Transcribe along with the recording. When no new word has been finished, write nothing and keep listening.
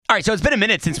All right, so it's been a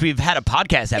minute since we've had a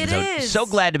podcast episode. It is. So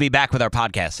glad to be back with our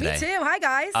podcast today. Me too. Hi,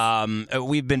 guys.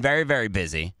 We've been very, very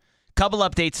busy. Couple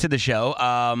updates to the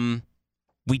show.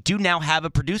 We do now have a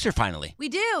producer finally. We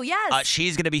do, yes.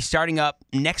 She's going to be starting up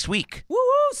next week. Woo,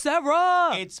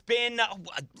 Sarah. It's been,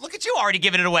 look at you already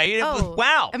giving it away. Oh,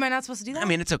 wow. Am I not supposed to do that? I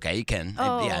mean, it's okay. You can.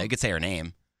 Oh. Yeah, you could say her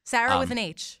name. Sarah with an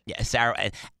H. Yeah,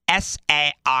 Sarah.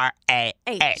 S-A-R-A-H.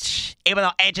 Even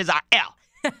though H is our L.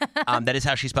 That is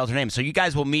how she spells her name. So you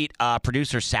guys will meet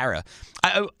producer Sarah.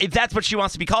 If that's what she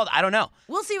wants to be called, I don't know.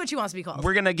 We'll see what she wants to be called.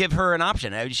 We're going to give her an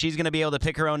option. She's going to be able to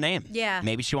pick her own name. Yeah.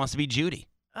 Maybe she wants to be Judy.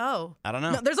 Oh. I don't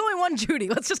know. No, there's only one Judy.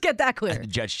 Let's just get that clear.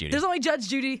 Judge Judy. There's only Judge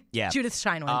Judy. Yeah. Judith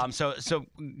Scheinwand. So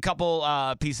a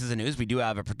couple pieces of news. We do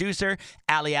have a producer.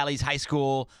 Allie's high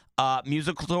school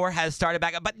musical tour has started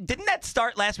back up. But didn't that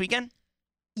start last weekend?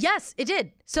 Yes, it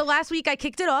did. So last week I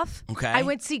kicked it off. Okay. I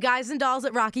went to see Guys and Dolls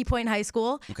at Rocky Point High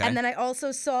School. Okay. And then I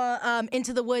also saw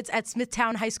Into the Woods at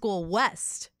Smithtown High School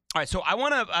West. All right, so I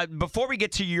want to, before we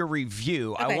get to your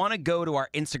review, Okay. I want to go to our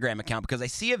Instagram account because I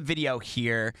see a video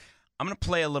here. I'm going to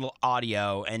play a little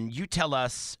audio, and you tell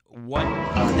us what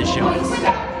this show is.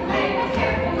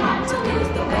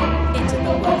 Into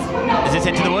the Woods. Is this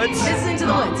Into the Woods? This is Into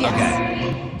the Woods, yes.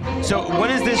 Okay. So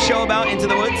what is this show about, Into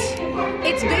the Woods?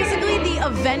 It's basically the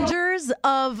Avengers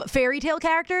of fairy tale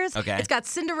characters. Okay. It's got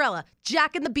Cinderella,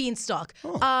 Jack and the Beanstalk,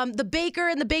 the baker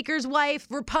and the baker's wife,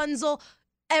 Rapunzel.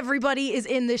 Everybody is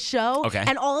in this show. Okay.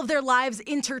 And all of their lives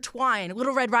intertwine.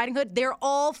 Little Red Riding Hood, they're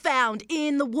all found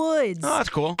in the woods. Oh, that's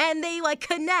cool. And they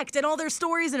connect and all their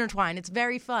stories intertwine. It's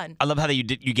very fun. I love how you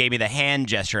gave me the hand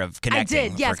gesture of connecting. I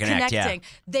did, yes, for Connect, connecting. Yeah.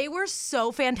 They were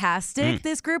so fantastic,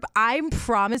 this group. I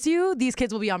promise you, these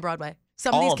kids will be on Broadway.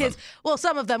 Some All of of these kids, them. well,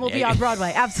 some of them will be on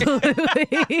Broadway. Absolutely.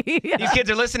 These kids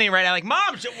are listening right now like,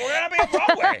 Mom, we're going to be on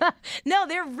Broadway. No,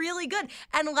 they're really good.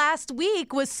 And last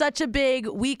week was such a big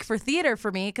week for theater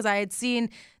for me because I had seen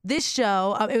this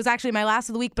show. It was actually my last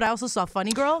of the week, but I also saw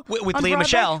Funny Girl With on Lea Broadway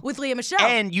Michele. With Lea Michele.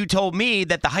 And you told me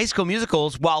that the High School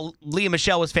Musicals, while Lea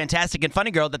Michele was fantastic in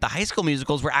Funny Girl, that the High School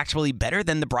Musicals were actually better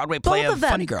than the Broadway play Both of them.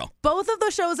 Funny Girl. Both of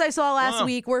the shows I saw last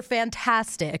week were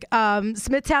fantastic.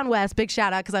 Smithtown West, big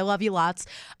shout out because I love you lots.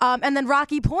 And then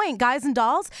Rocky Point, Guys and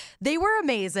Dolls, they were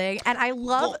amazing. And I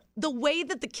love the way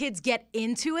that the kids get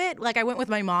into it. Like I went with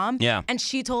my mom. Yeah. And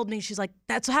she told me, she's like,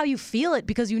 that's how you feel it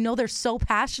because you know they're so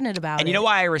passionate about it. And you know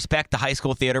why I respect the high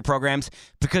school theater programs?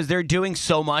 Because they're doing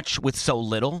so much with so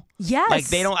little. Yes. Like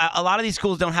they don't, a lot of these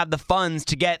schools don't have the funds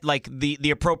to get like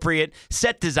the appropriate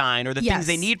set design or the things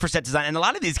they need for set design. And a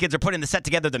lot of these kids are putting the set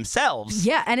together themselves.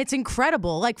 Yeah, and it's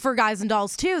incredible. Like for Guys and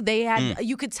Dolls too, they had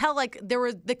you could tell like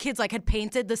the kids like had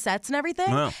painted the sets and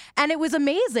everything, and it was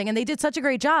amazing. And they did such a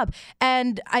great job.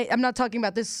 And I'm not talking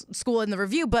about this school in the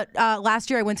review, but last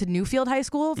year I went to Newfield High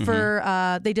School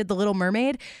for they did The Little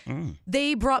Mermaid.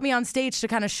 They brought me on stage to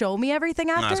kind of show me everything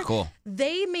after. That's cool.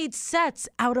 They made sets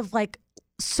out of like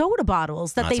soda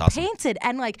bottles that That's they awesome. painted,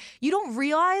 and like you don't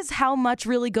realize how much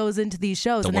really goes into these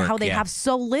shows and work, how they have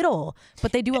so little,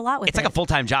 but they do a lot with it. It's like a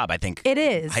full-time job, I think. It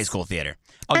is. High school theater.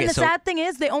 And the sad thing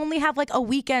is they only have like a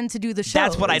weekend to do the shows.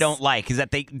 That's what I don't like, is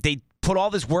that they put all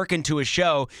this work into a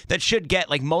show that should get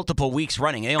like multiple weeks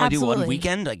running. They only do one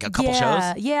weekend, like a couple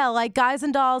shows. Yeah, like Guys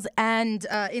and Dolls and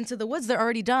Into the Woods, they're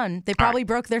already done. They probably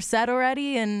broke their set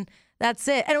already, and that's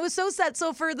it. And it was so sad.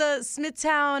 So for the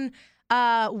Smithtown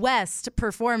West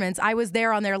performance, I was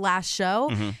there on their last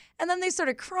show. And then they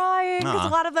started crying because a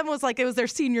lot of them was like it was their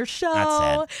senior show. That's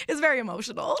sad. It's very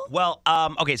emotional. Well,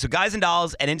 okay, so Guys and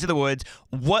Dolls and Into the Woods,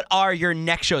 what are your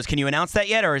next shows? Can you announce that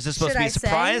yet, or is this supposed to be a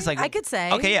surprise? I could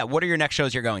say. Okay, yeah. What are your next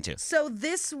shows you're going to? So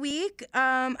this week,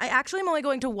 I actually am only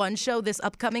going to one show this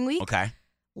upcoming week. Okay.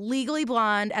 Legally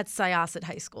Blonde at Syosset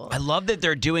High School. I love that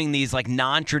they're doing these like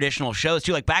non-traditional shows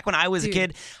too. Like back when I was a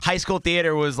kid, high school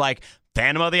theater was like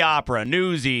Phantom of the Opera,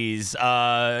 Newsies,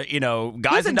 Guys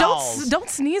and Dolls. Don't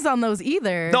sneeze on those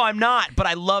either. No, I'm not. But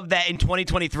I love that in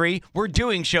 2023, we're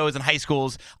doing shows in high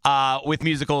schools with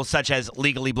musicals such as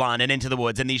Legally Blonde and Into the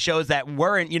Woods. And these shows that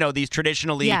weren't, these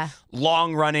traditionally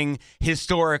long-running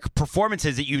historic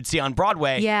performances that you'd see on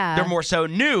Broadway. Yeah. They're more so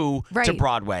new to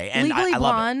Broadway. And Legally I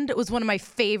love Blonde was one of my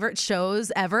favorite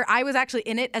shows ever. I was actually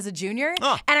in it as a junior,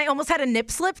 and I almost had a nip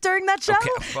slip during that show. Okay,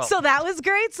 well, so that was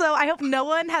great. So I hope no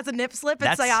one has a nip slip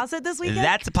at Syosset this weekend.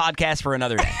 That's a podcast for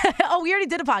another day. Oh, we already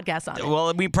did a podcast on it.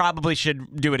 Well, we probably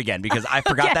should do it again because I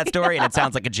forgot that story and it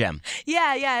sounds like a gem.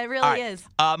 Yeah, it really is.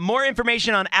 More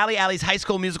information on Allie's high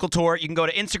school musical tour. You can go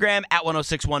to Instagram at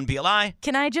 1061BLI.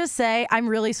 Can I just say I'm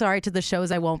really sorry to the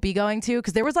shows I won't be going to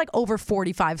because there was like over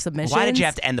 45 submissions. Why did you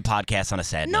have to end the podcast on a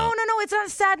sad note? No, it's not a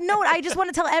sad note. I just want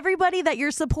to tell everybody that you're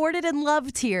supported and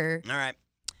loved here. All right.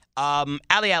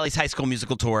 Allie Allie's High School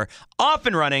Musical Tour off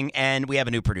and running, and we have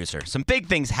a new producer. Some big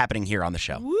things happening here on the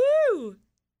show. Woo!